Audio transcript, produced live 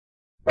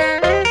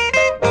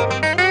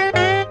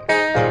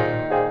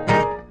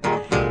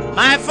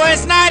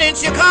night in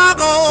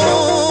Chicago,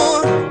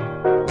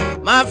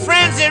 my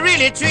friends, they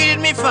really treated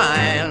me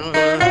fine.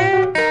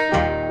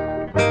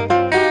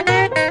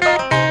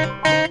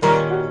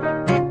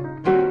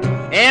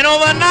 And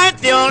overnight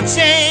they all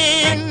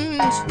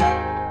changed,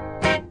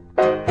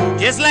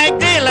 just like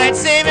daylight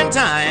saving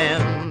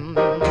time.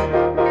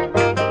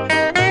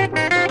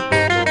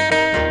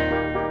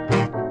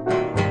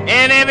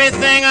 And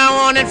everything I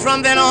wanted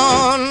from then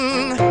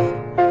on,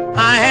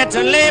 I had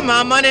to lay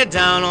my money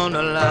down on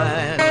the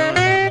line.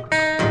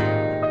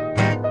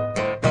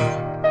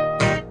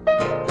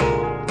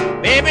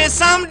 Baby,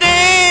 someday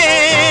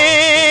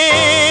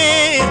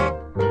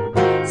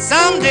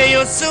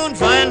you'll soon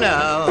find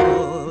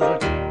out.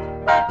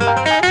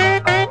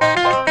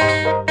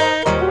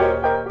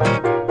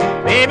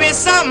 Baby,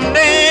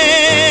 someday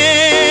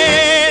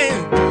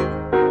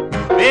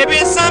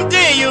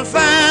you'll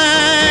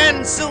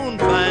soon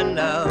find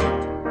out.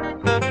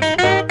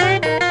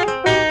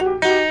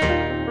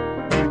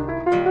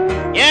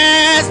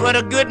 Yes, what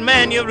a good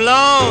man you've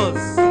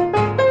lost,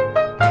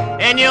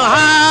 and your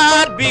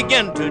heart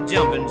began to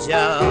jump and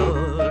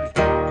shout.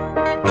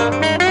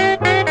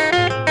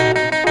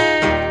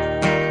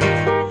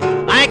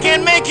 I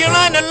can make you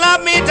learn to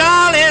love me,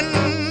 darling.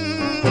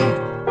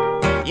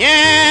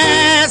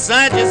 Yes,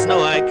 I just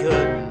know I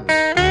could.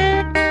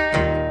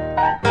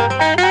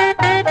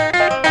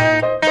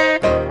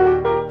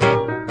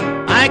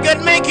 I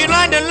could make you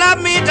learn to love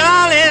me,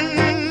 darling.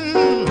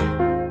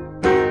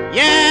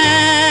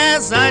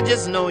 Yes, I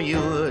just know you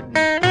would.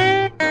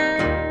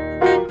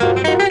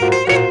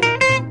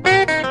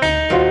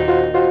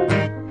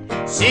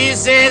 She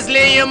says,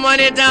 lay your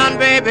money down,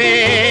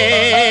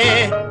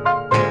 baby.